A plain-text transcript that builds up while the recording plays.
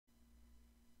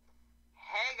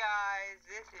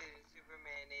this is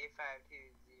Superman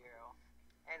 8520,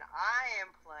 and I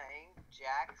am playing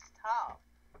Jack's Top.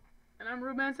 And I'm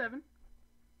Ruben7.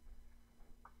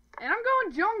 And I'm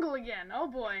going jungle again. Oh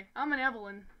boy, I'm an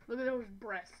Evelynn. Look at those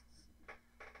breasts.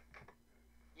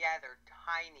 Yeah, they're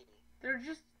tiny. They're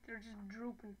just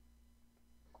drooping.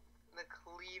 The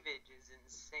cleavage is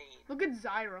insane. Look at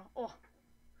Zyra. Oh,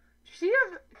 she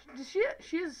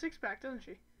has a six-pack, doesn't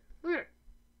she? Look at her.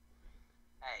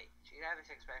 Hey, she can have a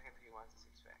six-pack if she wants a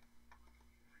six-pack.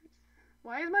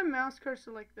 Why is my mouse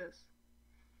cursor like this?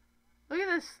 Look at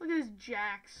this. Look at this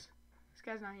Jax. This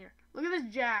guy's not here. Look at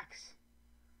this Jax.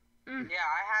 Yeah,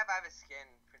 I have a skin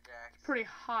for Jax. Pretty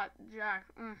hot Jax.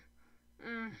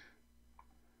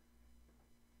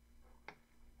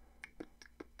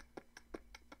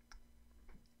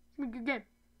 It's a good game.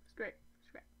 It's great.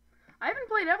 It's great. I haven't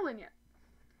played Evelynn yet.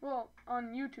 Well,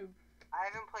 on YouTube. I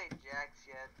haven't played Jax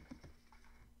yet.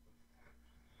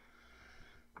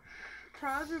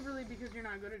 Probably because you're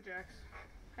not good at Jax.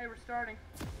 Hey, we're starting.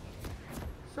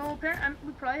 So apparently,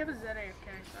 we probably have a ZA.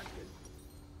 Okay, that's good.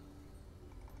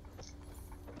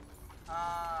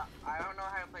 I don't know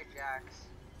how to play Jax.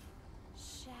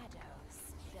 Shadows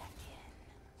beckon.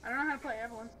 I don't know how to play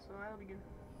Evelynn, so that'll be good.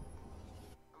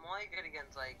 I'm only good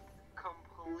against, like,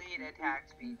 complete attack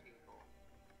speed people.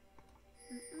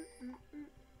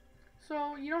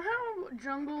 So, you know how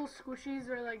jungle squishies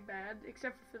are, like, bad,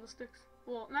 except for fiddlesticks?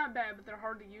 Well, not bad, but they're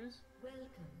hard to use.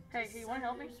 Hey, you want to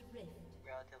help me?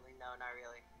 Relatively, no, not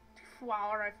really. Wow,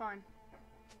 alright, fine.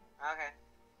 Okay.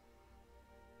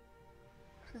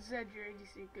 Zed your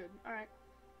ADC, good. Alright.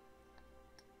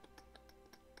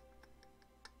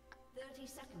 30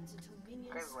 seconds until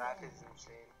minions His laugh is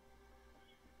insane.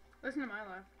 Listen to my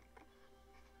laugh.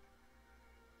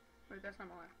 Wait, that's not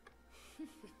my laugh.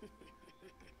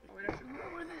 Oh, wait, I should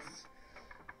lower this.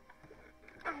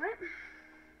 Alright.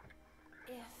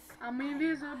 I'm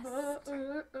invisible.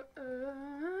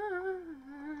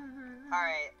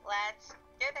 Alright, let's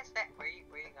do this thing. Where are you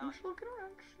going? I'm just looking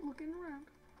around. Just looking around.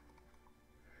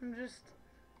 I'm just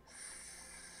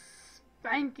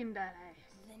spanking that ass.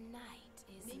 The night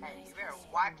is Hey, my you better way.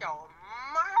 watch your mouth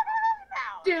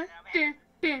now. Actually, we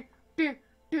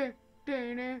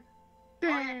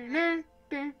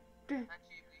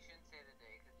shouldn't say the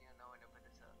day because you don't know when to put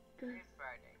this up. Today's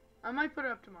Friday. I might put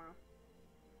it up tomorrow.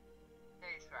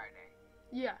 Today's Friday.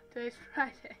 Yeah, today's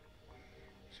Friday.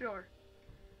 Sure.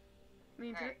 I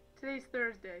mean, Hey. today's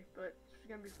Thursday, but it's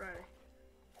gonna be Friday.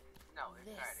 No, it's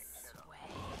This Friday. Shut up. way.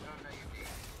 You don't know your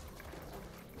date.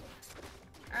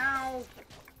 Ow!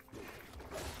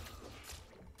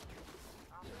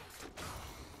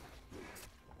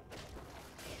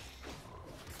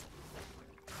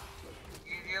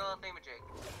 Use your little thingamajig.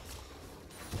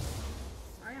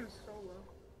 I am so low.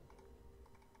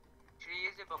 Should've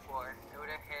used it before. It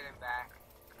would've hit him back.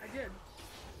 I did.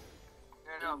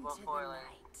 No, Into before, the like,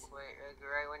 light. wait,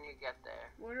 right when you get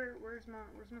there. Where's my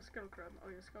skull crab? Oh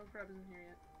yeah, skull crab isn't here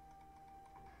yet.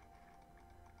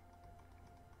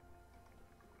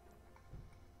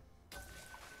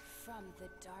 From the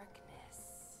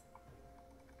darkness.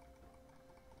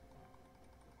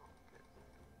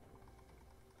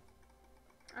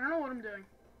 I don't know what I'm doing.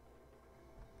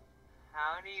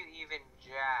 How do you even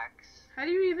Jax? How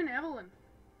do you even Evelynn?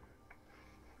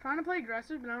 Trying to play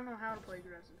aggressive, but I don't know how to play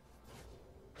aggressive.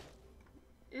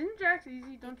 Isn't Jax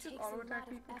easy? Don't It you takes a auto lot attack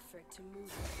of people? effort to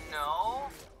move. No.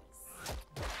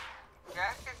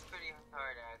 Jax is pretty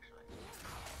hard, actually.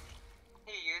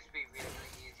 He used to be really,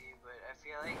 really easy, but I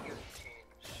feel like it was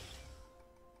changed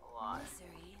a lot.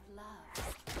 Misery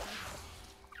loves.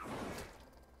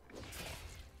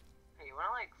 Hey, you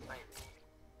wanna, like, fight me?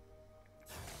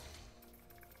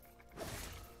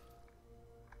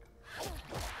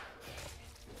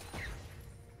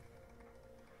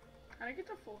 How do I get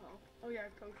to full health? Oh yeah, I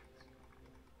have potions.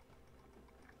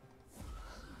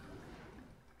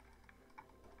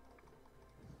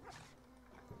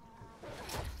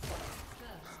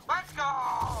 Let's go!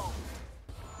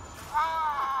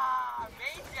 Ah,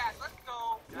 Maniac, let's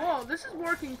go! Whoa, this is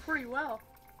working pretty well.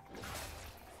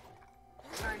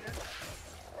 Kinda.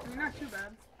 I mean, not too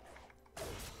bad.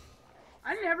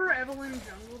 I never Evelynn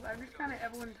jungled. I just kind of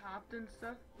Evelynn topped and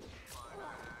stuff.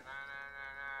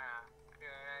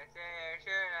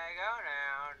 Should I go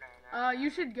now? You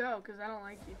should go, because I don't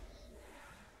like you.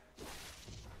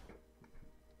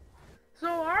 So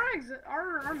our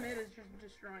mid is just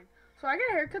destroying. So I get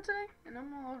a haircut today, and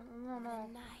I'm all. The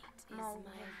night is No. my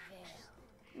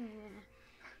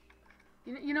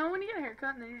veil. You know when you get a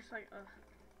haircut and then you're just like, ugh.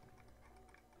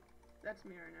 That's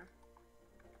me right now.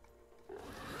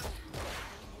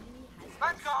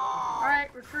 Let's go!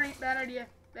 Alright, retreat. Bad idea.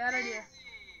 Bad idea. Easy.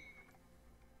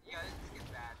 Yeah, this gets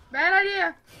bad. Bad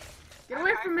idea. Get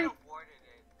away from me. I could have warded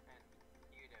it and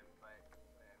queued him, but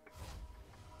whatever.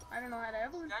 I don't know how to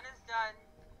Evelynn. Stun is done.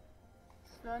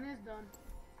 Stun is done.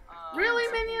 Really,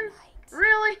 Really, minions?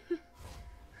 Really?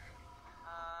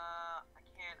 I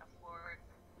can't afford.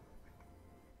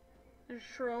 Just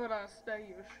throw it us that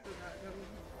you should not go.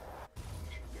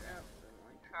 You should get out.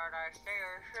 Should I stay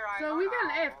or should I So go we got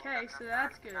now? an AFK, so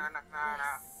that's good. This way.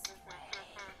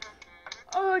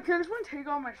 Oh, I just want to take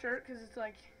off my shirt because it's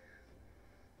like,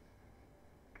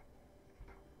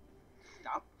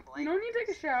 Stop you playing. know when you take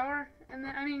a shower and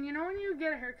then, I mean, you know when you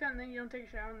get a haircut and then you don't take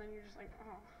a shower and then you're just like,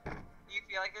 oh. Do you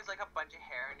feel like there's like a bunch of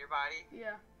hair on your body?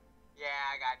 Yeah. Yeah,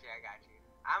 I got you.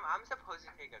 I'm supposed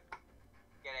to get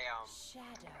a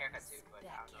haircut too, but I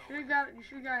don't know. You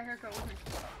should have got a haircut with me.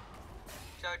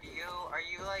 So are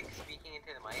you like speaking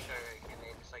into the mic or can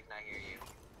they just like not hear you?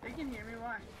 They can hear me,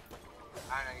 why?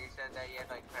 I don't know, you said that you had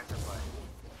to like press a button.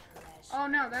 Oh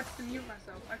no, that's to mute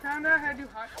myself. I found out how to do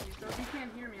hotkeys, so if you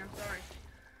can't hear me, I'm sorry.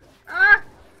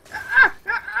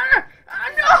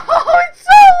 No, it's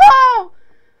so low!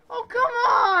 Oh, come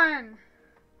on!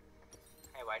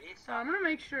 Hey, why do you So stop? I'm gonna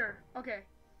make sure. Okay,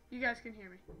 you guys can hear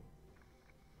me.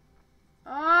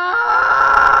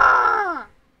 Oh!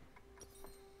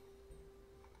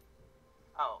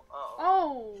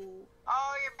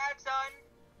 Oh, you're bad, son!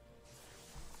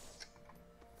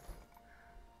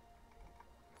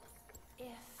 If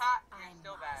Ha, I you're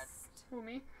still bad. must. Who,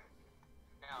 me?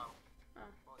 No. Oh.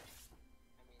 Well, I mean,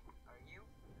 are you?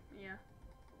 Yeah.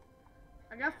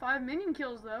 I got 5 minion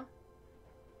kills though.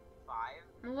 5?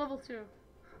 I'm level 2. No,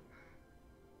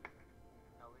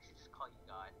 we should just call you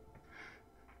God.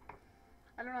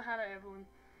 I don't know how to Evelynn.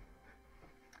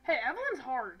 Hey, Evelynn's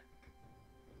hard.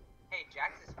 Hey,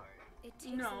 Jax is hard. It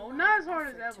takes No, a lot not of as hard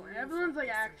as effort to Evelynn. move Evelynn's like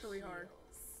this in actually hard. heels.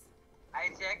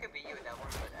 I'd say I could beat you with that one,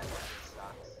 but Evelynn just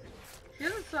sucks. She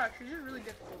doesn't suck, she's just really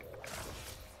difficult.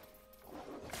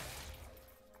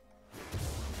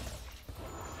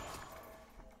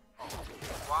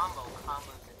 Wombo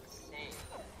combo's insane.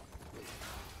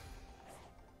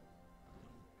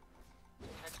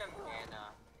 Such a mana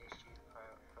issue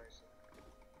person.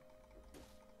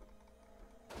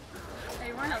 Hey,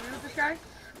 you wanna help me with this guy?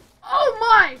 Oh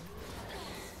my!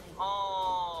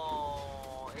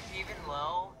 Oh, is he even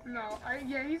low? No,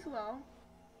 yeah, he's low.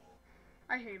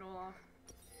 I hate Olaf.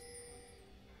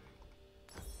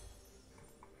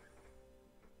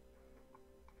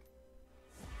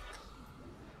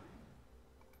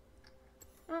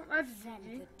 Well, that's From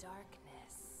GG. the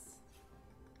darkness.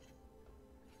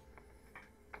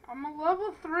 I'm a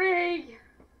level 3! You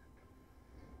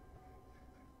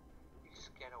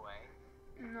just get away.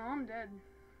 No, I'm dead.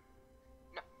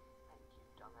 No.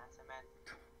 You dumbass, I meant.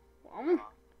 Well,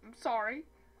 I'm sorry.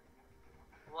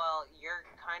 Well, you're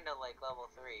kinda like level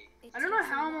 3. It I don't know takes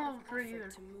a how I'm lot level of 3 effort either.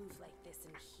 To move like this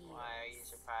in heels. Why, are you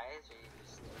surprised or are you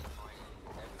just disappointed?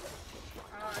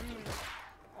 I mean,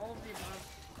 all of the above.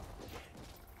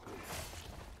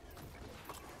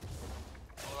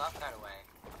 Olaf got away.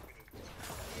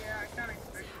 Yeah, I kinda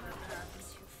expected that to happen.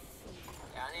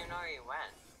 Yeah, I don't even know where he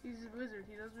went. He's a wizard,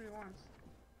 he does what he wants.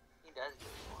 He does do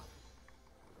one.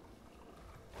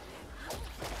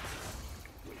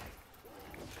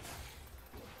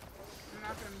 I'm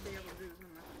not gonna be able to do this,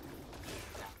 am I?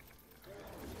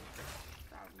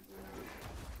 Probably not.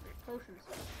 Wait, potions.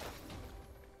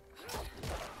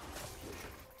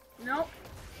 Nope.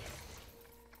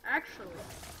 Actually.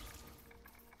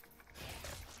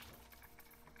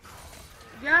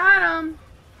 Got him!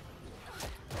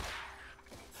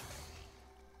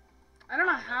 I don't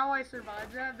know how I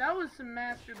survived that. That was some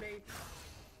masturbate.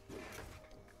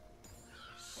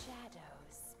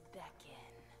 Shadows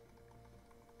beckon.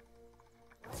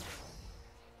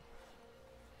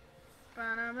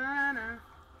 Ba-na-ba-na.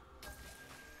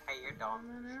 Hey, you're dumb.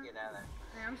 Just get out of there.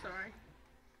 Hey, I'm sorry.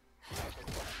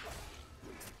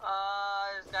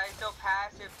 This guy's so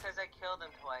passive because I killed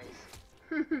him twice.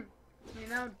 I mean,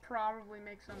 that would probably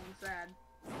make someone sad.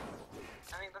 I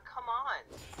mean, but come on.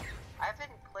 I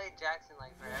haven't played Jackson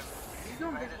like forever. You go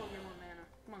Right? invisible, get more mana.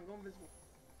 Come on, go invisible.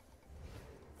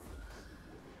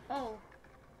 Oh.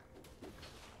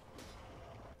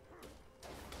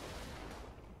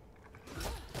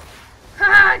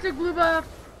 Haha, I took blue buff!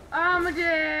 I'm a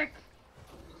dick!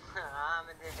 I'm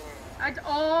a dick.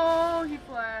 Oh, he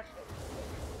flashed.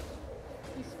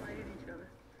 He smited each other.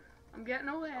 I'm getting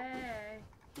away.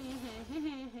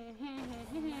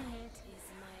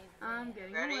 I'm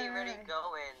getting Ready, away. ready,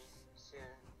 go in soon.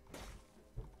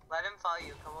 Let him follow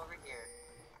you. Come over here.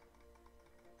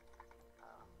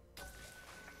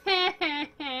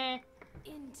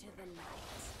 Into the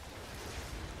night.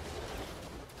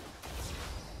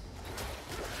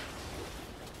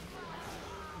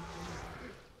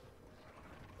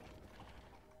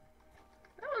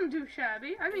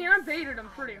 shabby. I mean, I baited him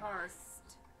pretty hard.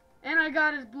 And I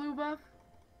got his blue buff.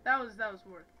 That was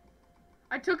worth.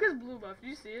 I took his blue buff. Did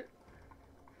you see it?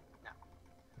 No.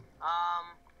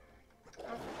 Oh,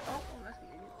 that's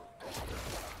convenient.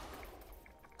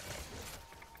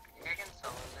 I can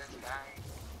solo this guy.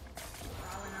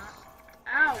 Probably not.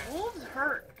 Ow, wolves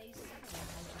hurt.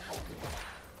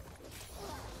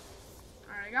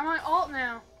 Alright, I got my ult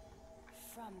now.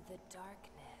 From the darkness.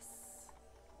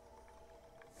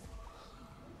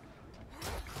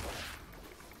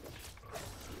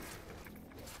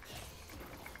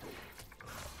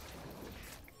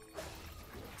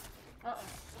 Uh-oh.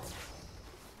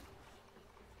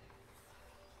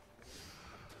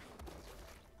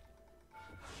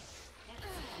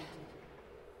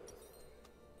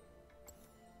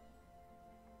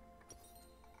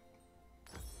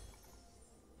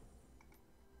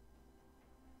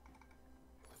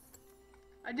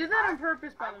 I did that on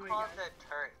purpose, by the way, I'm called guys. the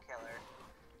turret killer.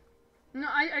 No,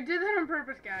 I did that on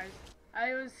purpose, guys.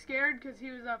 I was scared because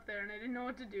he was up there and I didn't know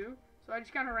what to do, so I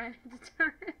just kind of ran into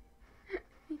turret.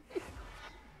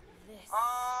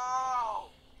 Oh!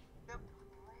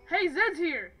 Hey, Zed's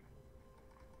here!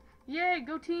 Yay,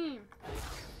 go team!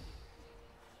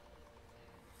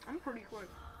 I'm pretty quick.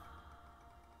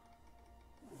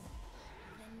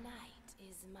 The night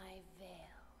is my veil.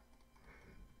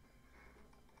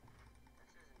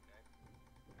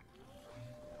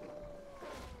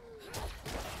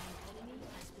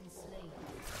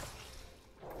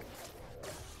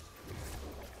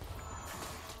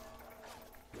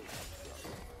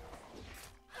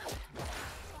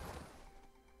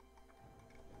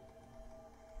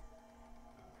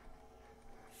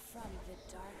 From the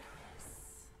darkness.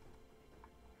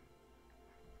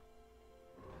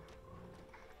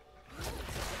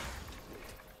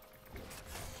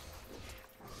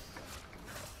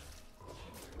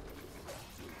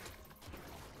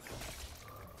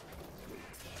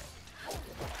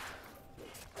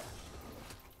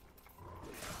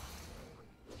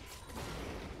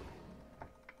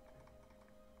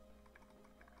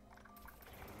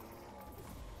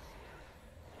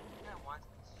 That wants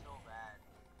me so bad.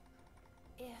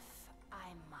 If I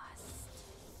must.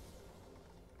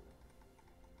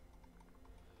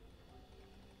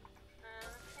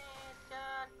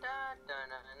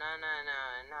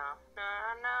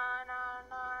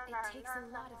 It takes a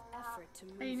lot of effort to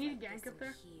move Hey, you need a like gank this up in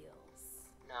there? heels.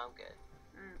 No, I'm good.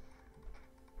 Alright.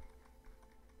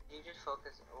 You just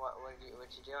focus. What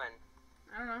you doing?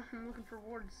 I don't know, I'm looking for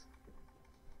wards.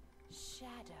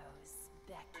 Shadows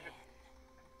beckon.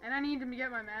 And I need to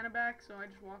get my mana back, so I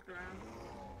just walked around.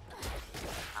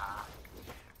 Ah.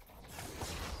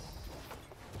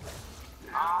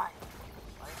 Ah.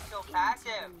 Why are you so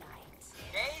passive?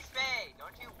 Joeyisthebest,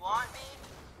 don't you want me?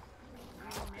 I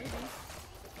mean, maybe.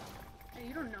 Hey,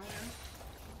 you don't know him.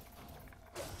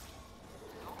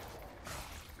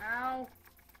 Ow.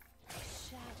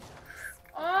 Shadows.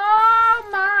 Oh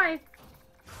my!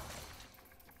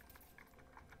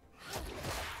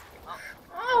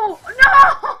 Oh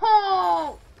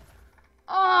no!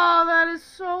 Oh, that is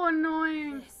so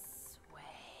annoying. This way.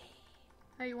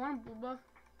 Hey, you want a blue buff?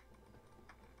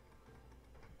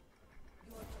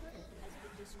 You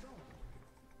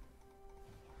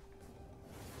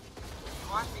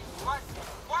want me? What?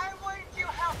 Why wouldn't you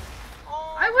help?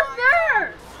 Oh, I was my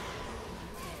there!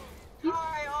 God.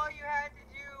 Why? All you had to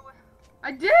do.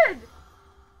 I did!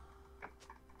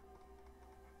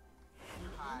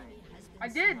 Hi. I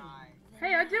did! Hi.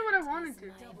 Hey, I did what I wanted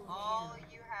to. All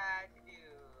you had to do.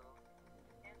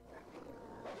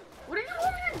 What did you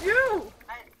want me to do?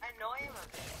 Annoy him a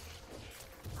bit.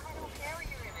 I don't care what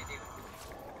you're gonna do.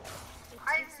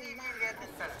 I just need you to get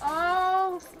this better.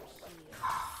 Oh!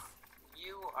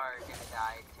 You are gonna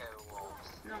die to wolves.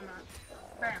 No, I'm not.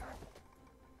 Bam.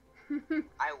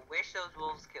 I wish those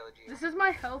wolves killed you. This is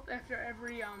my health after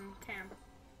every, camp.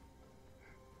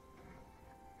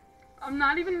 I'm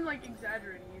not even, like,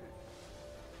 exaggerating either.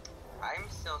 I'm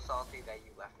still salty that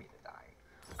you left me to die.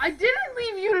 I didn't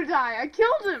leave you to die! I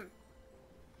killed him!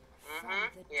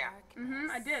 Yeah.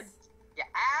 I did. Yeah,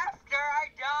 after I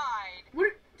died!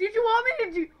 What did you want me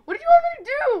to do? What did you want me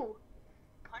to do?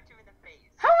 Punch him in the face.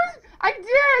 How is... I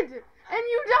did! And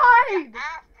you died!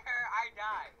 After I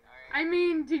died, alright? I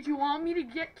mean, did you want me to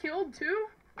get killed too?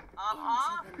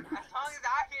 Uh-huh. As long as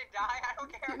I didn't die, I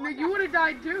don't care No, what you would have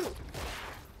died too.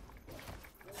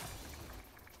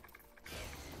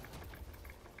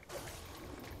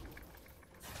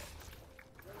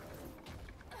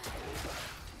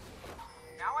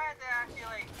 Now I have to actually,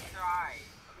 like, try,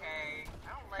 okay?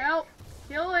 I don't like... Help!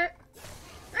 Kill it!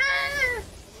 Ah!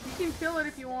 You can kill it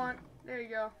if you want. There you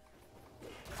go.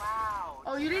 Wow.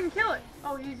 Oh, you didn't kill it.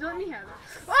 Oh, he's letting me have it.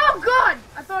 Oh, God!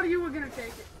 I thought you were gonna take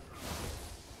it.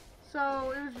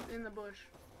 So, it was in the bush.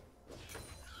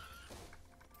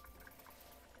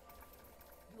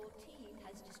 Your team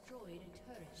has destroyed a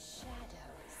turret.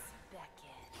 Shadows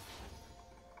beckon.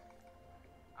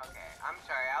 Okay, I'm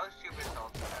sorry. I was super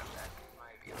salty about that.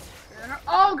 My view.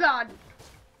 Oh, God!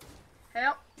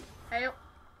 Help. Help.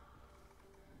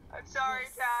 I'm sorry,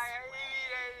 Ty. I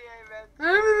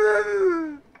didn't mean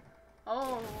anything.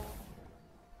 Oh.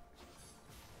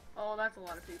 Oh, that's a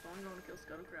lot of people. I'm going to kill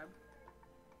Scuttle Crab.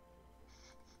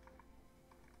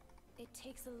 It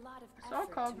takes a lot of I saw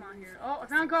effort Kog'Maw to here. move Oh, I like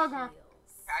found this Kog'Maw. heals.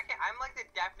 I'm like the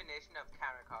definition of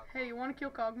counter Kog'Maw. Hey, you want to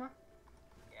kill Kog'Maw?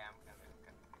 Yeah, I'm coming.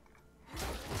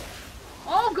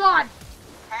 Oh, God!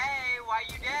 Hey, why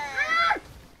you dead?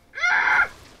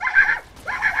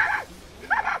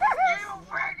 You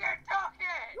friggin' took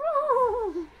it!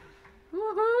 Woo!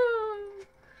 Woohoo!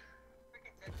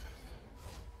 Friggin' did something.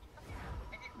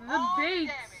 I did The all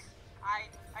baits. damage.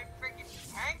 I friggin'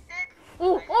 tanked it.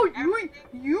 Oh, I oh, did everything.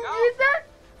 you No. did that?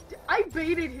 I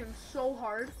baited him so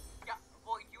hard. Yeah,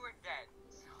 well, you were dead.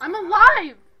 So I'm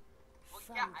alive! Well,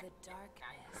 From yeah, the nice.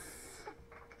 darkness.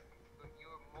 But you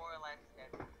were more or less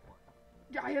dead before.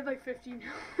 Yeah, I had like 15.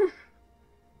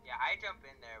 Yeah, I jump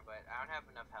in there, but I don't have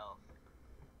enough health.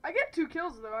 I get 2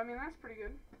 kills though. I mean, that's pretty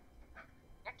good.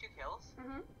 You got 2 kills?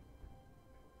 Mhm.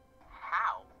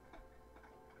 How?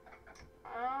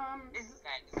 Is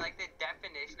It's like the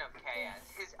definition of chaos.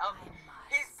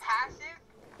 His passive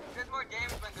does more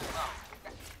damage when they're low.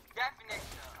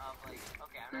 Definition of like,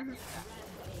 okay, I'm not using that.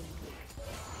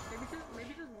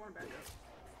 maybe just more backup.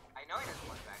 I know he doesn't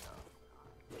want to back up.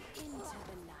 Into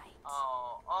the night.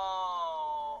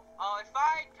 Oh, it's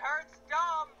fine. Turret's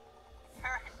dumb.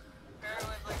 Turret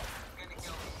was like gonna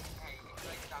kill me. Hey, it's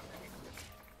like stop that.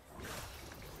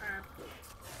 Alright.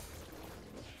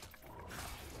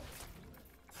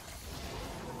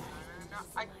 No,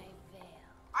 My veil.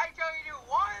 I tell you to do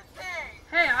one thing.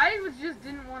 Hey, I just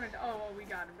didn't want to. Oh, we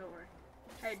got him. Don't worry.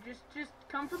 Hey, just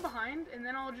come from behind, and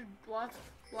then I'll just block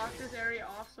this area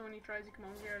off. So when he tries to come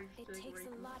over here, I It just like takes rape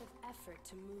a him. lot of effort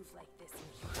to move like this.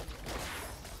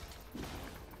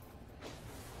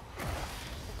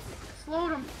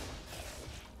 Slowed him.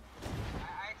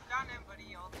 I stunned him, but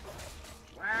he ulted.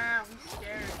 Wow, he's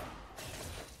scared.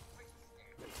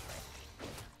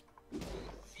 You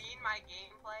seen my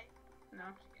gameplay? No.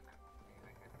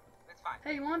 That's fine.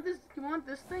 Hey, you want this? You want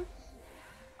this thing?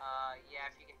 Yeah,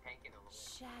 if you can tank it a little bit.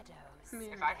 Shadows. I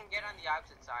mean, If I can get on the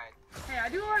opposite side. hey, I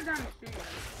do a lot of damage too.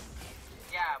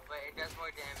 Yeah, but it does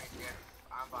more damage if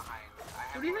I'm behind.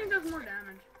 What do you think does more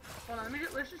damage? Hold on,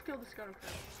 let's just kill the Scuttle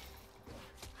Crab.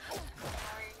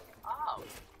 Oh,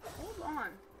 Hold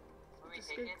on. let me Just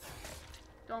take get- it.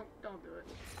 Don't do it.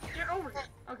 Get over here.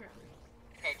 Okay.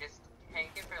 Okay, just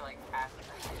tank it for like half a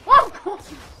second. Whoa!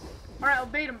 Alright, I'll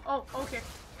bait him. Oh, okay.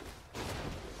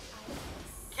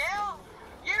 Kill!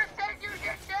 You said you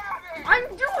did damage! I'm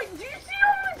doing. Do you see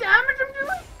all the damage I'm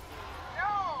doing?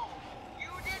 No!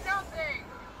 You did nothing!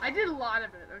 I did a lot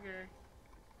of it. Okay.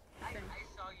 I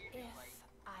Thanks. saw you do If like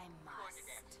I 200 must.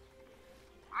 damage.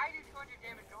 I do 200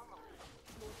 damage normally.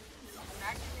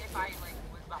 Imagine if I like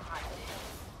was behind you.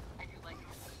 I do like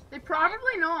They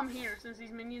probably know I'm here since these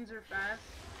minions are fast.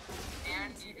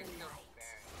 and you just killed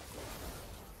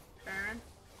Baron. Baron.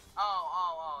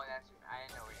 Oh, that's I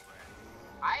didn't know where you were.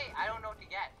 I don't know what to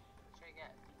get. What should I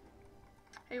get?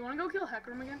 Hey, you wanna go kill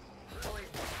Hecarim again? Oh wait,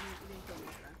 you didn't kill me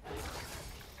this time.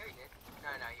 No, he did. No,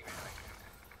 he ran away.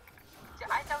 See,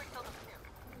 I thought we killed him too.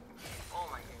 Oh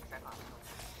my goodness, I thought we killed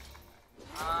him.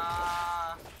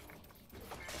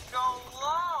 You're so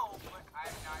low, but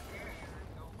I'm not there. You're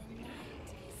so The night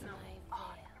is No. my Oh,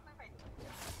 I veil. can't believe I did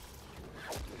that.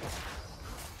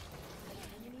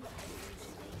 Enemy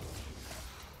originates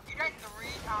You died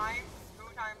 3 times, 2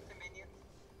 times to minions.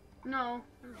 No.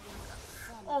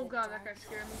 from Oh the god, that guy dark.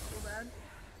 scared me so bad.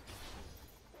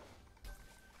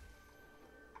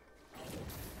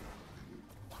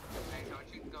 Hey, don't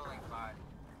you go like bot.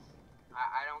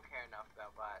 I don't care enough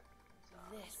about bot. So.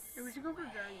 This Hey, we should go for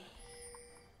a dragon.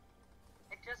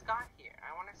 I just got here.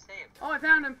 I want to save. Oh, I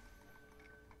found him.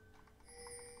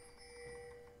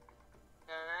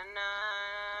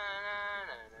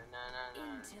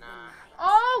 into the night.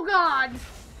 Oh god.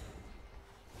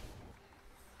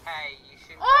 Hey, you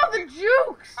should. Oh, the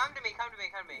jukes. Come to me.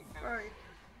 Sorry.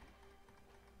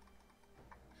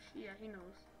 Yeah, he knows.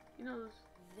 He knows.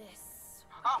 This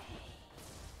Oh,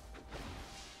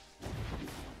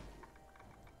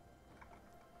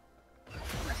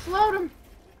 I slowed him.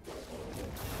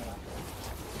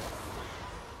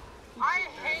 I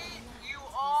hate you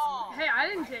all. Hey, I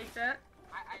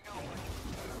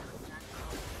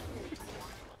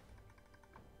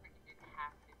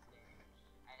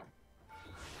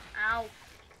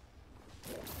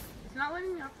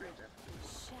upgrade that.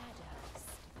 Shadows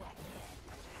beckon.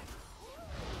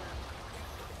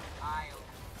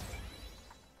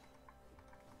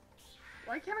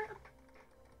 Why can't I?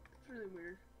 It's really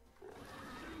weird.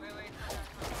 Wait.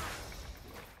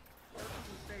 That's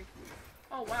a mistake.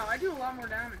 Oh wow, I do a lot more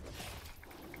damage.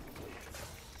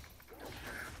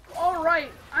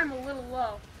 Alright, I'm a little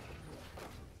low.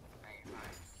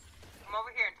 Come over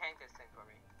here and tank this thing for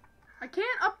me. I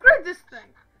can't upgrade this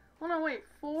thing. Hold on, wait.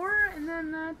 4, and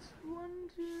then that's 1,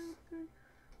 2, 3.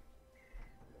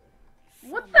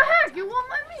 What the heck? It won't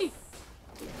let me.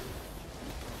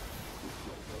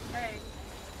 Hey.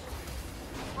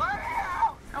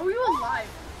 Wow! How are you alive?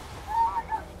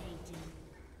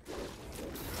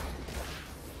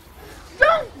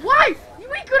 Don't! Why?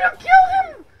 We could have killed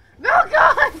him! Oh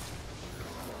god!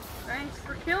 Thanks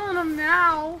for killing him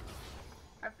now.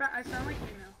 I sound like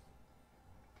you now.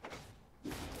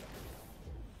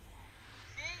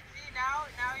 See, now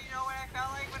you know what I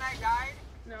felt like when I died?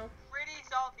 No. Pretty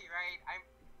salty, right?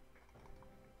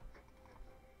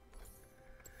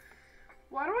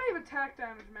 Why do I have attack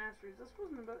damage masteries? This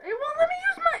wasn't about. It won't let me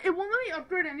use my. It won't let me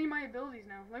upgrade any of my abilities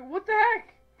now. Like what the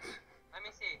heck? Let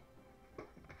me see.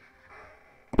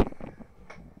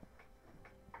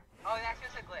 Oh, that's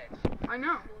just a glitch. I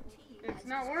know. It's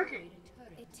not working.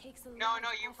 It takes a No, lot of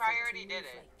you effort probably to already did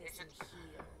move it. like It's this just- in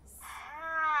heels.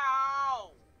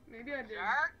 How? Maybe I did.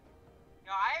 Jerk?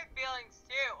 No, I have feelings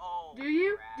too. Oh. Do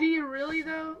you? crap. Do you really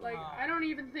though? Like I don't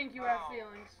even think you have Oh.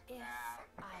 feelings. If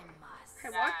I must. Hey,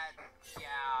 what?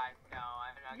 Yeah, no,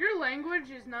 I'm not. Your language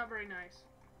is not very nice.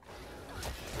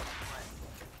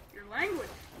 Your language.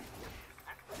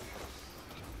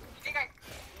 You think I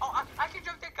can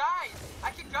jump to guys.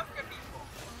 I can jump to people.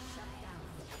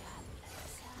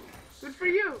 Good for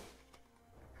you.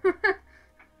 Oh,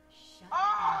 I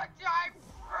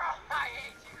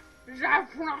hate you.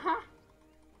 Zafra. I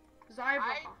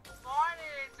Zafra.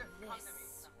 wanted it to come to me.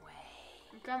 This way.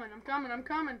 I'm coming. No,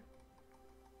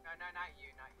 not you.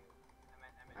 I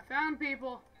meant. I found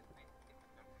people.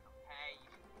 Hey, you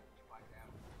walked out.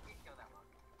 You kill that one.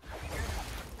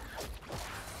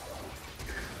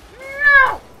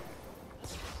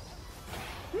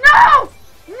 No!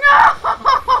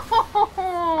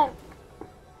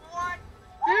 What?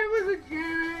 There was a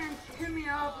Janet and she hit me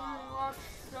up and lost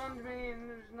stunned me and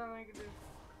there's nothing I could do.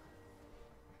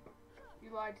 You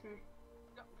lied to me.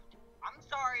 I'm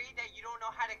sorry that you don't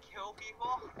know how to kill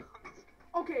people.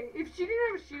 Okay, if she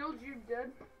didn't have a shield, you're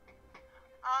dead.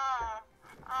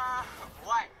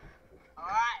 What?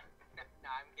 Alright. No,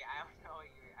 I'm kidding. I don't know what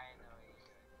you're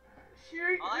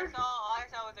doing. All I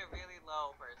saw was a really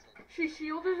low person. She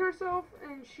shielded herself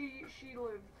and she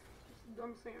lived.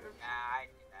 I'm saying it. Nah, I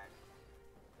did that.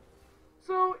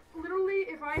 So literally,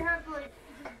 if I had like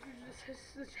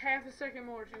just half a second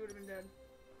more, she would have been dead.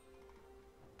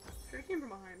 She came from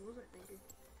behind. What was I thinking?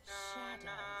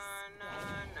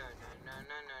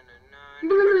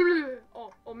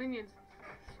 Oh, minions.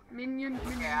 Minions.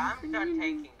 Yeah, I'm done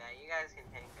taking that. You guys can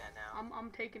take that now.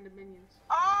 I'm taking the minions.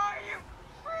 Oh, you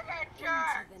freaking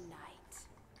jerk! Into the night.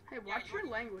 Hey, watch your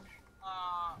language.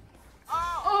 Oh!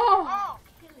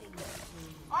 Killing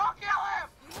Oh, kill him!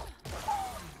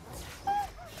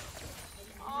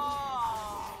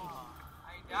 Oh! I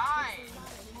died!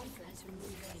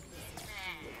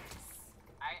 Man.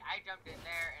 I jumped in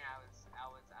there and I was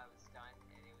stunned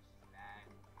and it was just bad.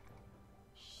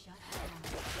 Shut down.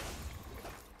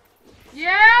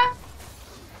 Yeah.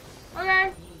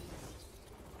 Okay.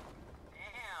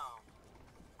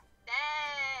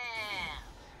 Damn!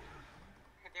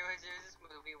 There was this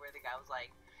movie where the guy was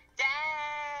like,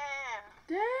 damn!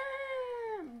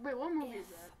 Damn. Wait, what movie is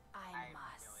that? I have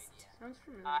must. no idea. Sounds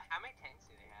familiar. How many tanks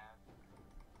do they have?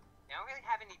 They don't really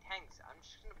have any tanks. I'm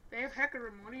just gonna. They have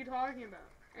Hecarim. What are you talking about?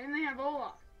 And they have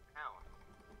Olaf. No.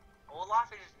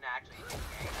 Olaf is just naturally a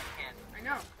tank. I can't. I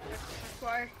know. That's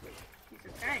why he's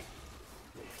a tank.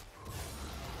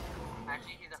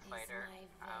 Actually, he's a fighter. my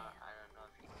I don't know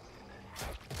if he can do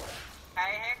that.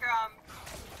 Hey, Hikram,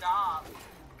 stop.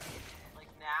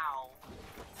 Like now.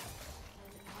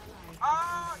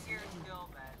 Oh, you're still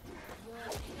bad. Your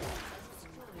team has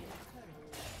destroyed a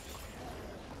turret.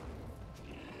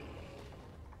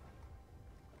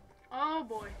 Oh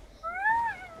boy.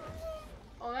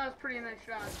 Oh, that was pretty nice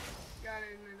shot. Got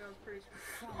it, and that was pretty.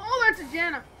 Oh, that's a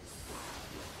Janna.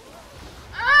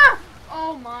 Ah!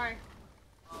 Oh my.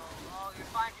 Oh, you're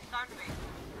fine. Just come to me.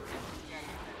 Yeah,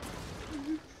 you're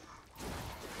dead.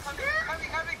 Come here.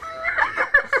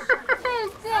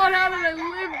 Oh god, how did I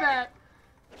live that?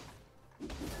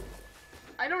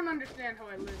 I don't understand how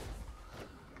I lived.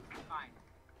 Fine.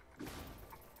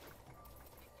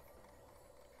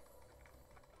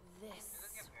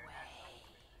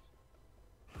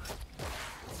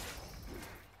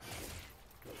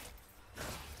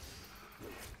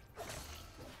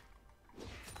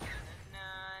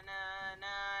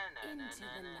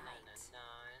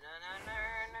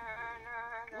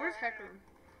 Hecker room.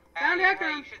 Hey, Found Hecker hey,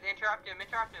 room. you should interrupt him.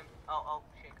 Oh,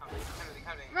 shit, come to me.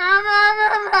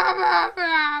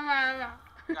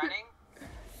 Running?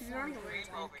 He's running away.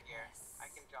 Stream over here. I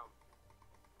can jump.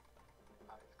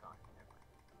 Oh, he's gone. Never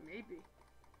mind. Maybe.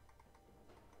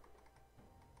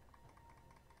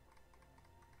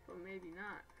 But maybe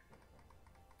not.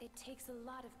 It takes a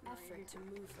lot of No, effort you to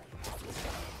don't. move like this.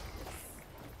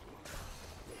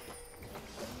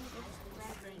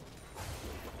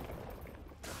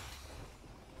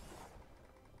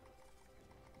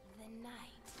 The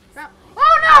night is No. mine.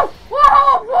 Oh no!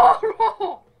 Whoa!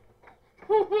 Whoa!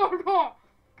 Whoa! Whoa!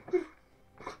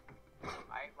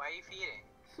 Why are you feeding?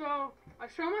 So I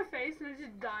show my face and I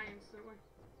just die instantly.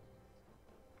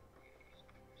 You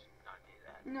should not do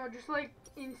that. No, just like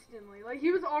instantly. Like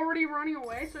he was already running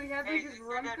away, so he had Hey, like is his this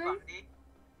your run dead thing. body?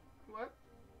 What?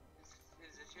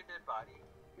 Is this your dead body?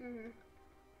 Mhm.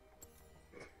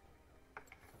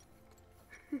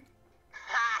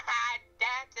 Haha,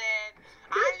 that's it!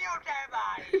 I'm your dead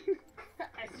body!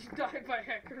 I just died by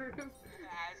Hecker room.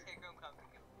 As Hickram comes to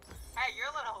kill. Hey, you're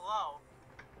a little low.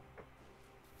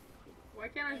 Why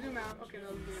can't I zoom out? Okay,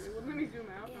 that was weird. It wouldn't let me zoom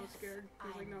out. I was scared. I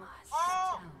was like, no.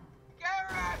 Oh!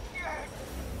 Get rescued!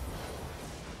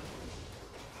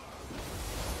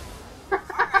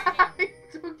 He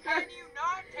took that. Can you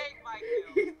not take my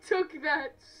kill? He took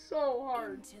that so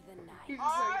hard. Into the night. He's just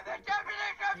Oh, like, the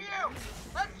definition of you!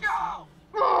 Let's go!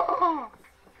 oh!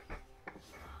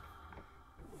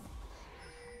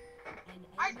 An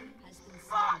I enemy has been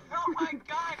fuck! slain. Oh my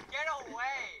god, get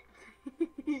away!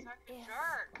 Such a If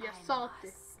jerk. You I salty.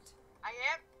 must. I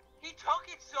am. He took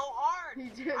it so hard. He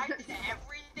did. I did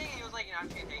everything. He was like, you know, I'm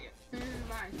just gonna take it. This is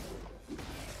mine.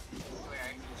 I swear,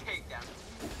 I can take them.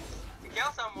 To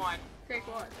kill someone. Take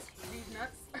what? These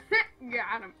nuts?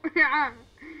 Got him.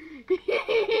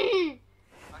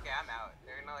 Okay, I'm out.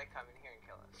 They're gonna like come in here and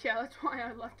kill us. Yeah, that's why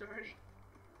I left already.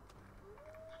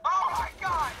 Oh my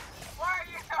god! Why are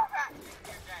you so fast?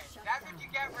 You're dead. That's what you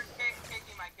get for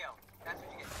taking my kill. That's what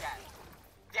you get. Dead.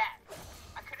 Dead.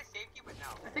 I could have saved you, but no.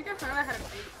 I think I found out how to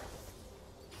bait.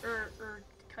 Or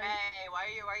kite. Hey, why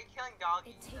are you killing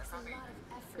doggies? It takes That's a not very- lot of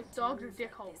effort Because to dogs are move like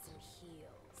dickholes. this in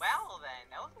heels. Well then,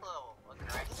 that was a little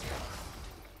aggressive.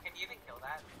 Can you even kill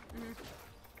that? Mm-hmm.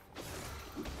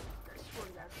 I swear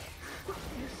to God.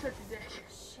 You're such a dick.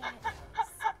 Shadows.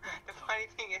 The funny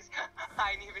thing is,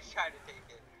 I didn't even try to take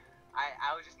it.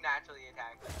 I was just naturally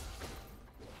attacked.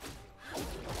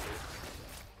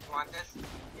 You want this?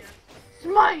 Yeah.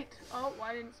 Smite! Oh,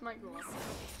 why didn't Smite go up?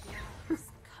 This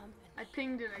company. I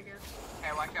pinged it, I guess.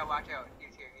 Hey, watch out, watch out.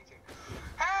 He's here, he's here.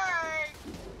 Hey!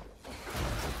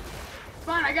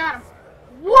 Fine, I got him.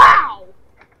 Wow!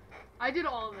 I did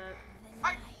all of that. The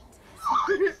I-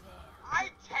 night. I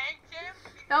tanked him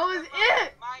because That was of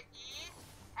it! my E,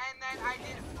 and then I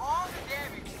did all the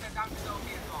damage because I'm so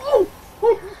beautiful. Oh!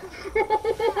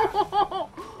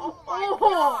 Oh my Oh!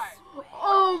 god!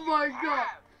 Oh my god!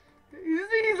 Crap.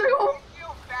 He's like, oh, You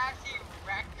feel fast, he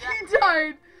wrecked that he thing.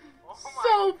 died Oh my-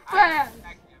 so I fast.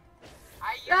 respect him. I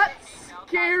used That to hate Nelson,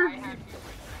 scared I me. have to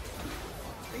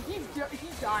respect him. He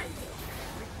died.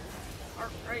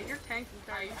 Alright, you're tanking,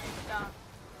 sorry. You should stop.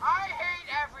 I hate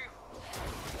everyone.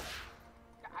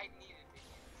 I needed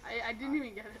minions. I didn't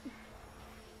even get it.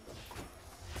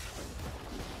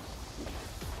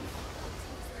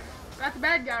 That's a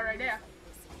bad guy right there.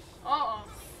 Uh-oh.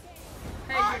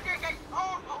 Hey, Oh, you're, okay, okay.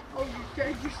 Oh, oh, you're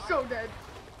dead. You're so dead.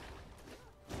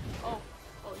 Oh.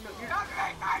 Oh, no, you're not.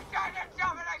 okay, I tried to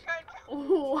jump and I couldn't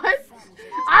What?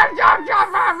 I'm jump. do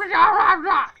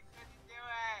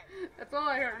it. That's all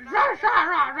I heard.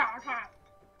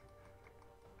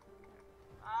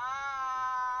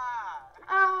 Ah.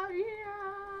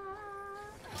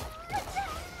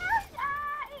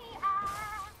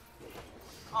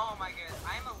 Oh my goodness,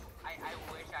 I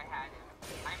wish I had him.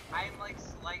 I'm like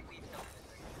slightly tilted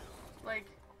right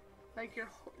now.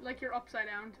 Like you're upside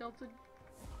down tilted.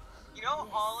 You know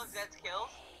all of Zed's kills?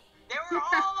 They were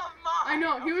all of mine! I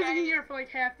know, he was in okay? here for like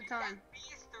half the He said time.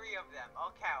 these three of them.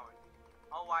 I'll count.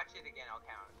 I'll watch it again, I'll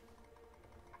count.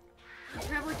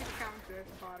 You have like a counter at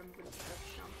the bottom, but it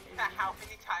doesn't count. How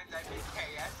many times I've been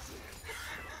KS?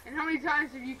 And how many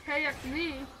times have you KS'd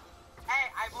me? Hey,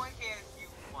 I've only KS'd you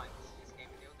once this game,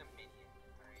 and it was a minion,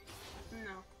 alright?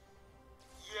 No.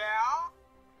 Yeah?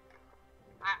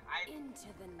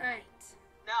 Into the Hey. night.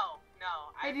 No.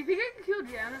 Hey, do you think I can kill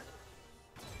Jana?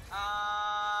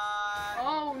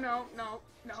 Oh, no.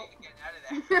 She can get out of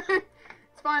there.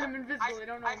 It's fine, I'm invisible, they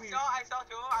don't know I I'm here. saw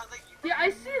two of them, I was like, you Yeah, I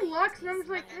see Lux, and I'm just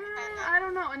like, I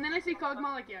don't know. And then I see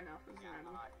Kog'Maw, like, yeah, no. This is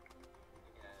not me.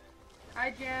 Hi,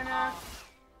 Jana.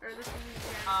 Or this is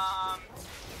Jana.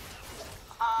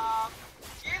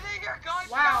 You think you're good?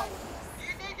 Wow.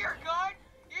 You think you're good?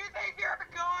 You think you're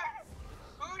good?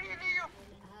 Who do you think you...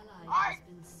 Ally has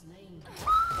been slain.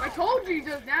 I told you he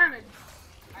does damage.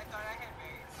 I thought I had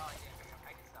very... Oh, I didn't.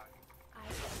 I just suck. I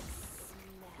can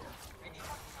smell. I need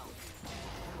some help.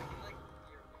 I need, like,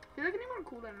 your... I feel like I need more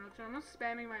cooldown reduction. I'm not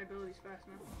spamming my abilities fast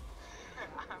enough.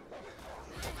 I'm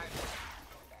doing my best.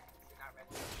 You're not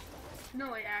ready. No,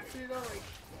 like actually though, like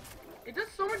it does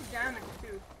so much damage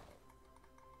too.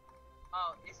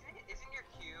 Oh, isn't your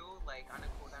Q like on a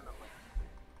cooldown of like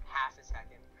half a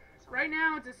second? Right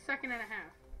now it's a second and a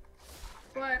half,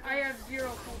 but I have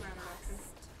 0 cooldown reduction.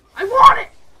 I want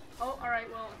it. Oh, all right.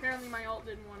 Well, apparently my ult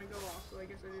didn't want to go off, so I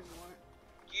guess I didn't want it.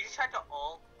 You just tried to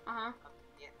ult. Yeah.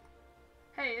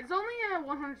 Hey, it's only a 100%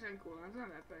 cooldown. It's not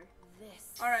that big.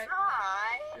 This. All right.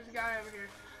 Hi. There's a guy over here.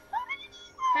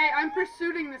 Hey, I'm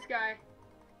pursuing this guy.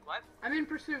 What? I'm in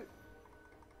pursuit.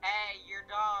 Hey, you're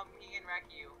dumb. He can wreck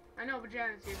you. I know, but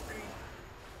Janet's here for me.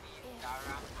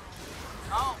 Dara.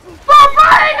 Oh. Stop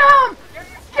fighting him!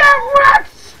 Get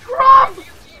wrecked, scrub!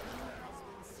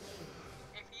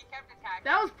 If he kept attacking,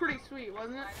 That was pretty sweet,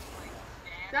 wasn't it?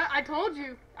 That I told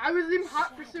you. I was in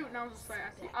hot pursuit, and I was just like,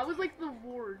 I was like the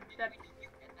ward that. Did you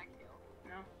get that kill?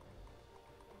 No.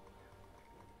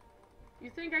 You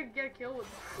think I could get a kill with?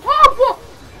 Oh!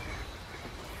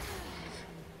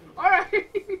 All right.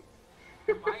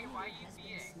 Why are you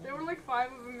beating? There were like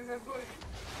 5 of them in that bush.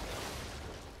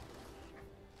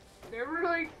 There were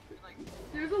like,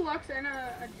 there's a Lux and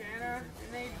a Janna,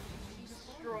 and they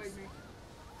destroyed me.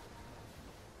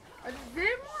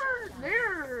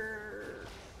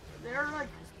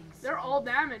 They're all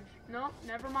damage. No,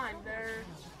 never mind.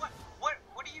 What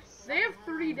do you say? They have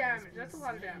 3 damage. That's a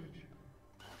lot of damage.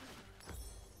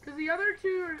 Cause the other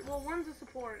 2 are, well, one's a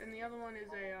support and the other one is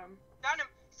a Stun him!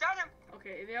 Stun him!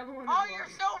 Okay, the other one. Oh, is you're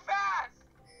Lux. so fast!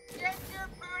 Get your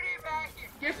booty back here!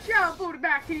 Get your booty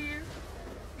back here.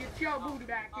 Get your booty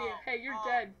back here. Hey, you're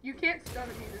dead. You can't stun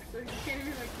him either, so you can't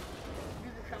even like do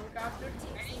the helicopter.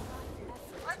 Ready?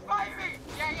 Let's fight me!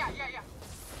 Yeah.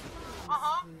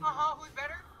 Who's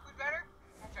better? Who's better?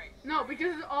 That's right. No,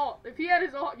 because his ult. If he had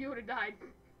his ult, you would have died.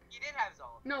 He did have his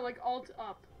ult. No, like alt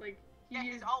up. Like he Yeah,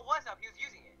 used... his ult was up. He was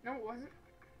using it. No, it wasn't.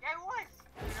 Yeah, it was.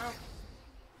 No.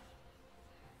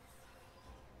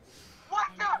 What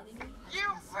the? You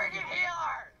freaking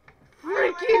healer!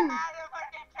 Freaking!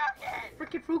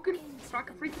 Freaking!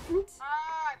 Freaking fruit.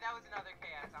 Ah, that was another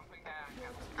chaos. I'm putting that on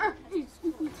camera.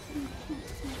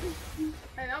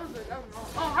 Hey, that was all.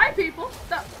 Oh, hi people.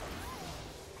 Stop.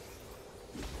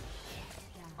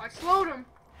 I slowed him.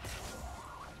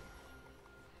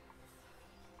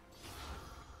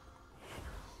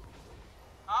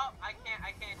 Oh, I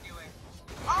can't do it.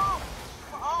 Oh!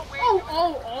 Oh, wait.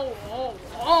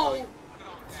 Oh. You're so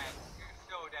dead. You're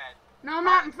so dead. No, I'm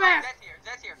not in fast.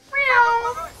 That's here.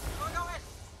 Meow. Go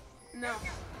in. No.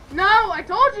 No, I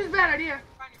told you it's a bad idea.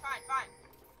 Fine.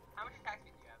 How much attack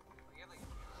speed do you have? Oh, you have like...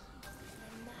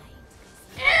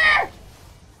 Eh!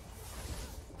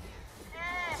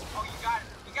 Oh, you got him.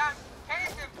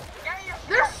 Chase him. Get your...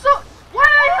 They're so. Why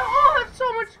do they all have so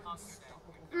much? Oh,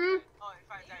 you're dead. Oh, it's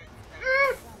fine.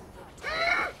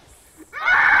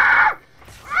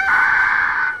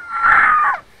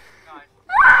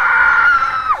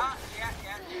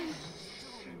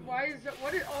 Why is that?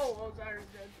 What is? Oh, Zyra's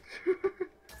dead.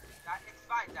 It's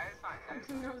fine. That is fine.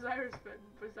 No, Zyra's dead.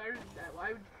 But Zyra's dead.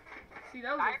 Why would? See,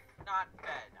 that was. I'm not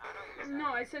dead. I don't know what you're saying.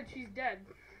 No, I said she's dead.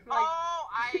 Like, Oh,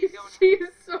 I she don't.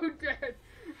 is so dead.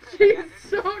 She's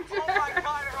so dead. Oh my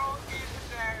god, her whole team is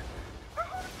there.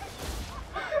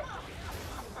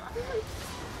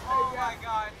 Oh my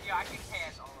god. Yeah, I can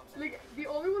chaos all of them. Like, the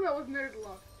only one that wasn't there is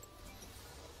Lux.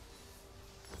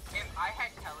 If I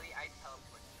had Telly, I'd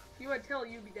teleport. If you had Tell,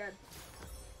 you'd be dead.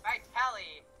 If I had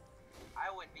Telly, I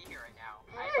wouldn't be here right now.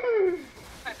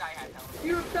 Because I had Telly. If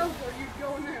you would teleport, you'd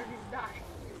go in there and you'd die.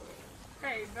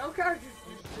 Hey, Velkar just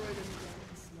destroyed him again.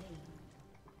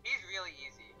 He's really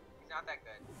easy. He's not that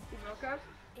good. Who's Velkar?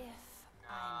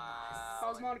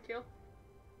 Cosmo to kill?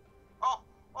 Oh,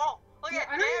 look Yeah, at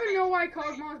I don't even know why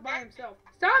Cosmo's by himself.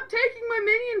 Stop taking my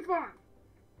minion farm!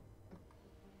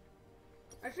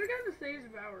 I should have gotten the Sage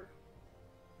Devour.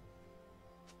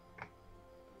 I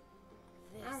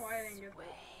don't know why I didn't get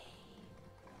that.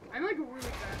 I'm like really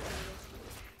fast at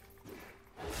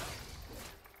this.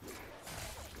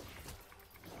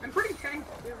 I'm pretty tanky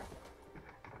too.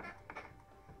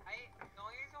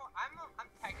 I'm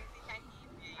technically tanky.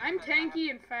 I'm tanky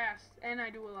and fast, and I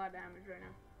do a lot of damage right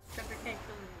now. Except I can't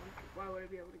kill anyone. Why would I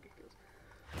be able to get kills?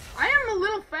 I am a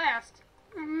little fast.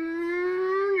 How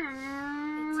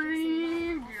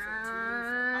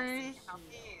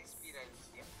many speed items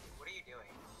do you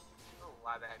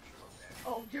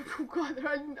Oh god,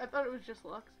 I thought it was just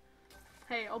Lux.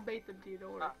 Hey, I'll bait them to you,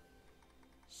 don't worry.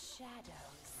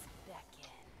 Shadows beckon.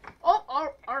 Oh,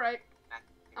 alright.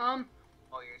 Oh,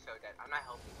 you're so dead. I'm not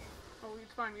helping you. Oh,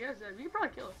 it's fine. You guys dead. We can probably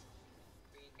kill us.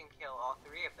 We can kill all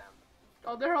three of them.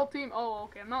 Oh, their whole team. Oh,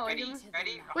 okay. I'm not like Ready? this.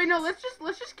 Ready? Wait, no. Let's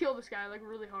just kill this guy like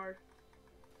really hard.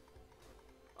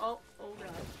 Oh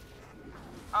god.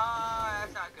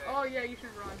 That's not good. Oh yeah, you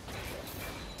should run.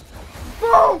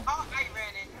 Boom! Oh, I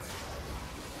ran into it.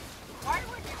 Why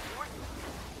would you warn me?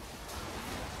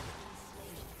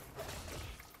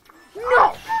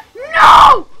 No!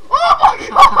 No! Oh my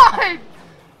god!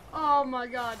 Oh my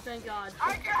god! Thank God.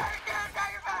 I can't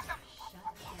back up.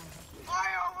 I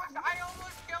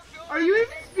almost killed you. Are you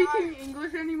even speaking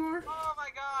English anymore? Oh my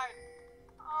god.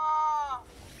 Oh,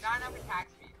 not enough attack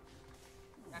speed.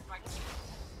 That's my key.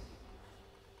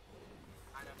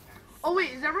 Not enough attack speed. Oh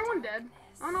wait, is everyone dead?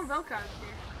 Oh no, Velka's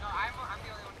here. No, I'm the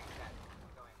only one who's dead.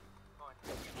 Go in.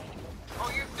 Oh,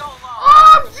 you're so low.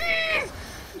 Oh jeez!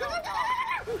 So low.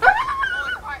 Oh,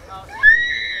 it's fine. Oh,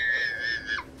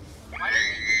 why did he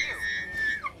hit you?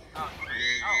 Oh,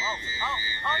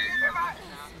 you survived. No.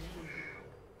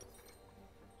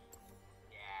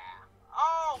 Yeah.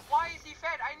 Oh, why is he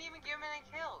fed? I didn't even give him any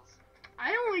kills.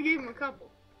 I only gave him a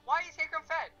couple. Why is Hikram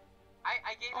fed?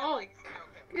 I gave him like 0 kills.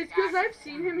 It's because I've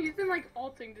seen him. He's been like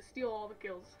ulting to steal all the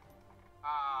kills.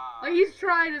 Like Like he's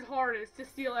tried his hardest to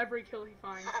steal every kill he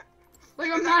finds. Like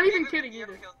I'm not even kidding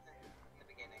either. Kills in the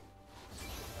beginning.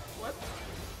 What?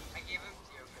 I gave him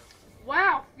 0 kills.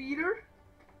 Wow, feeder.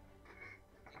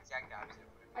 The exact opposite.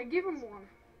 I gave him one.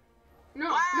 No,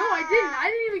 Wow. no, I didn't. I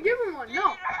didn't even give him one.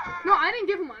 No, no, I didn't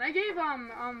give him one. I gave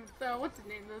the what's his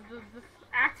name? The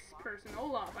axe person,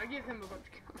 Olaf. I gave him a bunch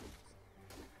of kills.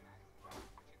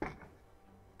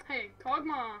 Hey,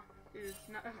 Kog'Maw is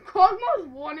not. Kog'Maw's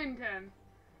 1 in 10.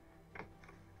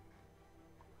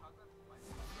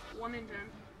 1 in 10. I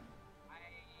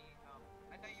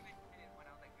thought you mentioned it when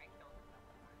I was like, I killed him.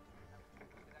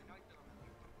 Because I know I killed him.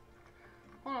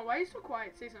 Hold on, why are you so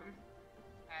quiet? Say something.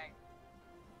 Hey,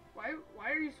 Why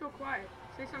are you so quiet?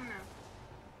 Say something now.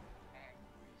 hey.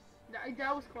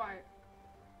 That was quiet.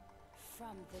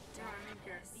 From the No, I didn't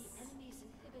care. darkness, the enemy's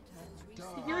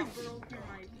inhibitors You like broke your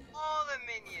mic. All the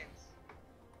minions.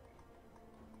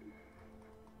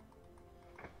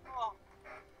 Oh,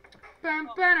 Bum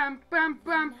bum bum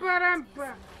bum bum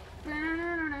bum. I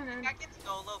can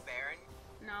solo Baron.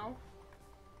 No.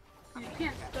 You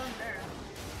can't stun there.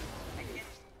 I can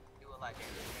do a lot of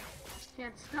damage.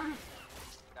 Can't stun,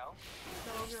 No?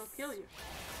 so he'll kill you.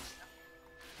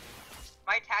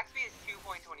 My attack speed is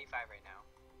 2.25 right now.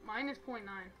 Mine is 0.9.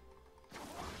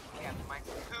 Yeah, mine's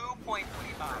 2.25.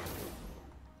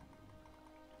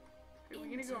 Okay, we're gonna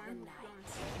go Into in.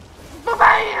 the Go in.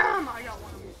 Bam! I got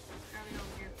one of them. Now we know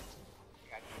I'm here.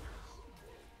 Got you.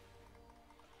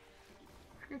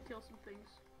 I'm gonna kill some things.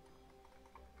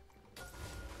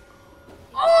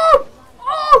 Oh!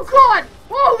 Oh god!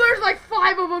 Oh, there's like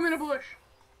 5 of them in a bush.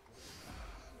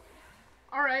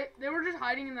 Alright, they were just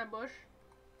hiding in that bush.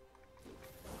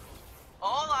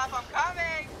 Olaf, I'm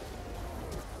coming!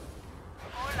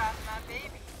 Olaf, my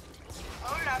baby.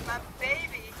 Olaf, my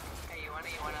baby. Hey, you wanna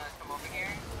come over here?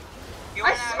 You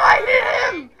I smited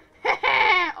him!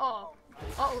 Oh.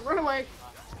 Oh, run away.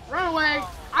 Run away.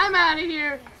 I'm out of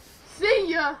here. See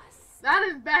ya. That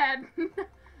is bad.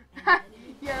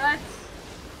 Yeah,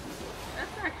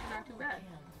 that's actually not too bad.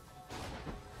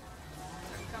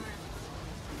 Come in.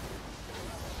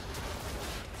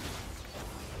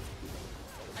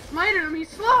 I smited him. He's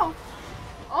slow.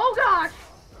 Oh gosh.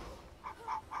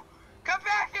 Come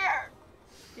back here!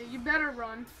 Yeah, you better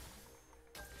run.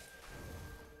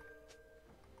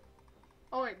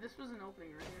 Oh wait, this was an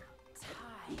opening right here.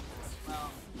 Time.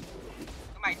 Well, look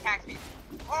at my attack speed.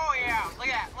 Oh yeah, look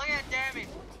at that. Look at that damage.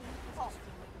 Oh,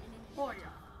 Oh yeah.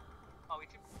 oh we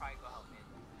should probably go help it.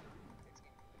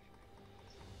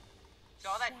 So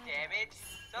all that damage,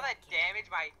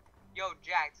 my yo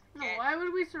Jax. No, why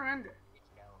would we surrender?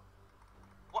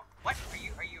 What? What? Are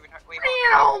you retarded? Wait,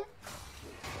 Meow!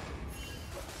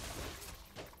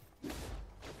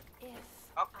 If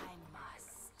Oh. I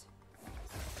must.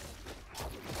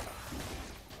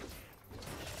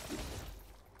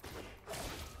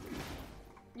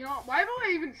 You know, why do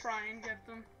I even try and get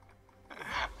them?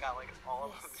 got like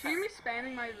all of them. See me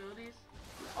spamming my abilities?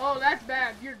 Oh, that's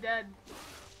bad. You're dead.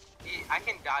 I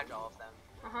can dodge all of them.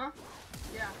 Uh-huh.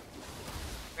 Yeah.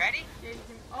 Ready? Yeah, you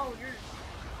can. Oh, you're. I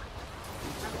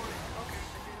want it. Okay, I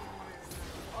didn't want it.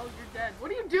 Oh, you're dead.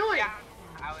 What are you doing? Yeah.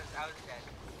 I was dead.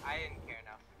 I didn't care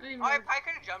enough. I didn't even Oh, I know. probably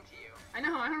could have jumped to you. I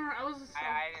know. I don't know. I was. Just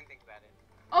I didn't think about it.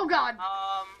 Oh God.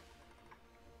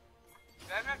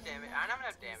 I have enough damage? I don't have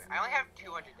enough damage. I only have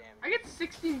 200 damage. I get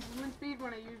 60 movement speed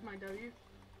when I use my W.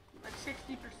 Like 60%.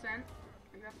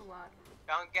 Like that's a lot.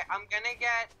 I'm gonna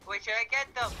get. Wait, should I get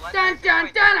the blood? Dun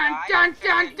dun dun dun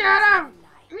dun dun dun.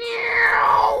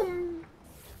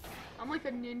 I'm like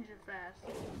a ninja fast.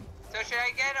 So should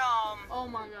I get Oh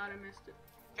my god, I missed it.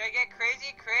 Should I get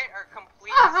crazy crit or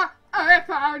complete? I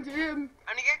found him.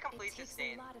 I'm gonna get complete It takes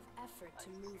sustain. a lot of effort to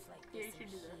move like Yeah, you this should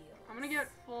and do that. heal. I'm gonna get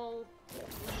full.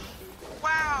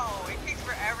 Wow, it takes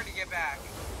forever to get back.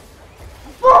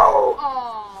 Whoa!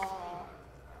 Oh.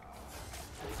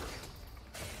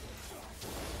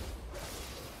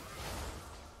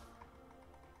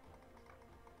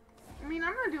 I mean,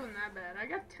 I'm not doing that bad. I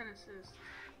got 10 assists.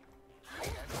 9.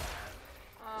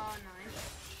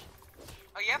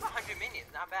 Oh, you have 100 minions,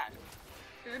 not bad.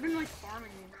 Dude, I've been like farming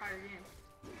the entire game.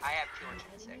 I have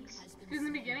 206. Because in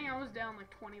the beginning, I was down like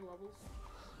 20 levels.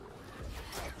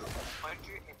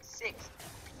 106.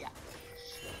 Yeah.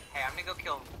 Hey, I'm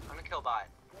gonna kill bot.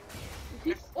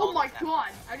 Oh my god!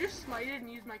 I just smited and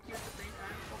used my Q at the same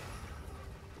time.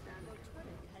 Your turret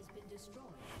has been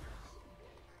destroyed.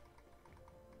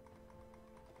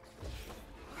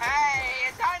 Hey,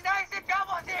 it's not nice to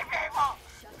double team people!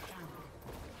 Shut down.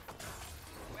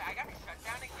 Wait, I got a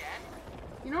shutdown again?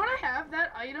 You know what I have?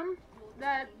 That item?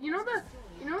 That, you know the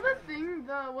thing,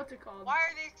 what's it called? Why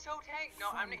are they so tanky? No,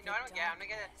 I'm gonna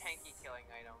get a tanky killing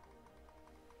item.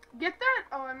 Get that?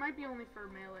 Oh, it might be only for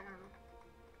melee, I don't know.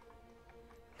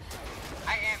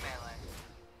 I am melee.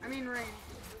 I mean range.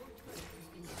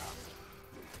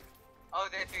 Oh,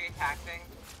 the 3 attack thing?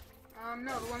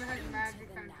 No, the one that has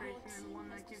magic penetration and the one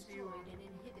that gives you, An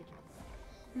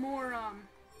inhibitor. more,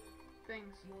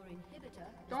 things. Your inhibitor has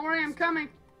Don't worry, I'm coming.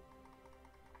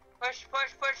 Push.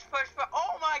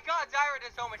 Oh my god, Zyra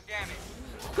does so much damage.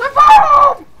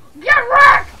 Kaboom! Get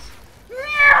wrecked!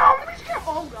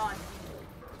 Oh god.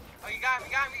 Oh, you got him.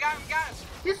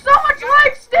 He's so much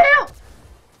life steal!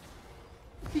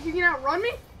 Think you can outrun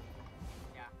me?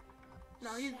 Yeah.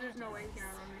 No, there's no way he can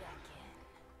outrun me.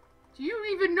 Do you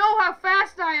even know how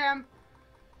fast I am?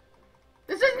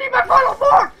 This isn't even Final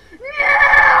Form!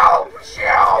 No!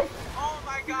 Shoot! Oh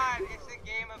my god, it's a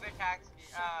game of attack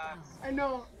speed. I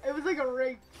know. It was like a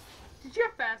rig. Did you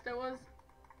how fast I was?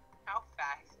 How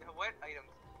fast? What items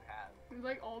do you have? It was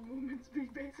like all movement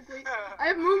speed, basically. I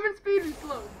have movement speed and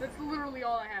slow. That's literally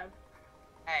all I have.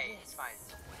 Hey, it's fine.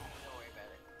 Don't worry about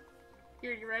it.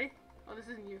 Here, you ready? Oh, this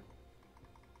isn't you.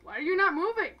 Why are you not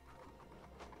moving?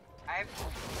 I have 2.3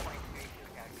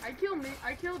 attack.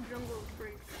 I killed Jungle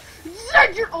free.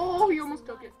 Zed, oh, he almost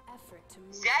took it. effort to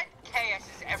move. Zed KS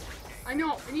is everything. I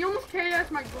know, and he almost KS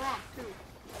my Gronk too.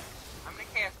 I'm gonna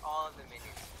KS all of the minions.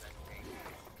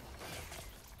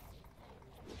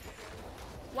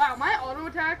 Wow, my auto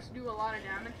attacks do a lot of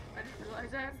damage. I just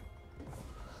realized that.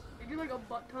 They do like a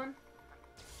butt ton.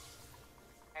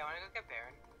 Hey, wanna go get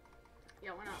Baron?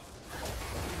 Yeah, why not?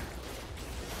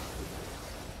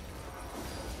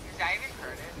 Did I even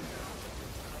hurt it?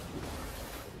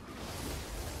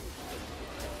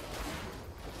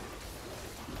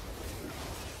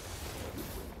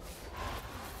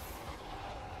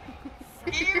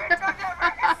 He even took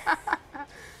that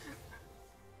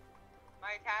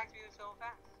My attack speed was so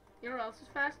fast. You know what else is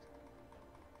fast?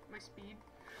 My speed.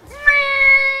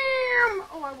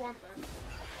 Oh, I want that.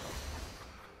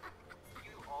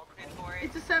 You ulted for it.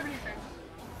 It's a 70 second.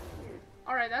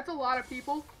 Alright, that's a lot of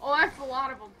people. Oh, that's a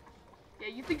lot of them. Yeah,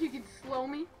 you think you can slow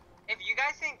me? If you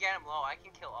guys can get him low, I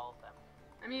can kill all of them.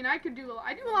 I mean, I do a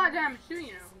lot of damage too,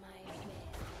 you know.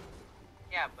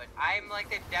 Yeah, but I'm like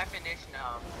the definition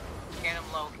of get him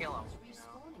low, kill him. You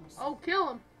know? Oh, kill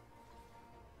him.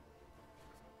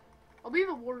 I'll be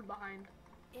the ward behind.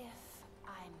 If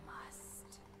I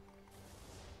must.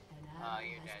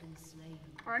 You're dead.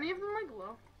 Are any of them like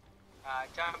low?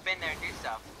 Jump in there and do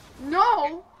stuff.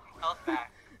 No! Health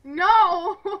back.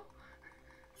 No!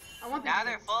 I want these Now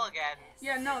they're minions. full again.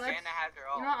 Yeah, no, that's... Janna has her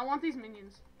You ult. know, I want these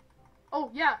minions. Oh,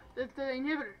 yeah, the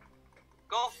inhibitor.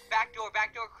 Go back door,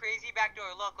 crazy back door.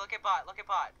 Look at bot. Go.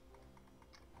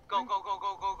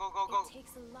 It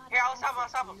takes a lot Here, of I'll stop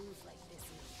effort him. to move like this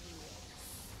in the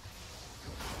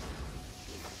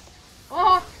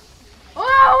Oh!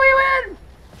 Oh, we win!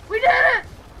 We did it!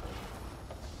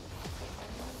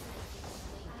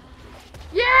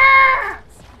 Yeah!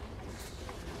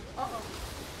 Uh-oh.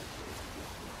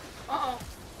 Uh-oh.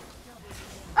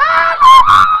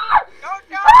 Ah! Don't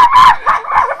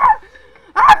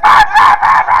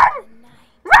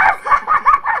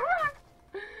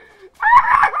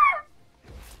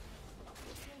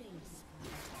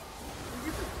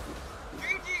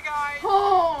GG guys!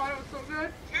 Oh, that was so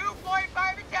good.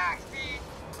 2.5 attack speed!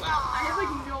 I have like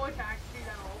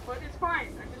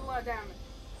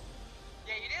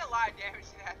Yeah, you did a lot of damage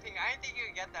to that thing. I didn't think you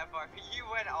would get that far, but you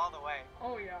went all the way.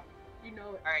 Oh yeah, you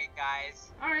know it. Alright,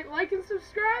 guys. Alright, like and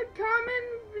subscribe, comment,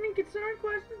 any concern,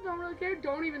 questions, don't really care.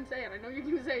 Don't even say it. I know you're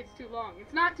gonna say it's too long.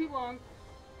 It's not too long.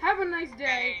 Have a nice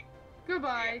day. Hey.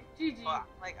 Goodbye. GG. Well,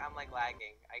 I'm like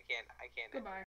lagging. I can't. Goodbye.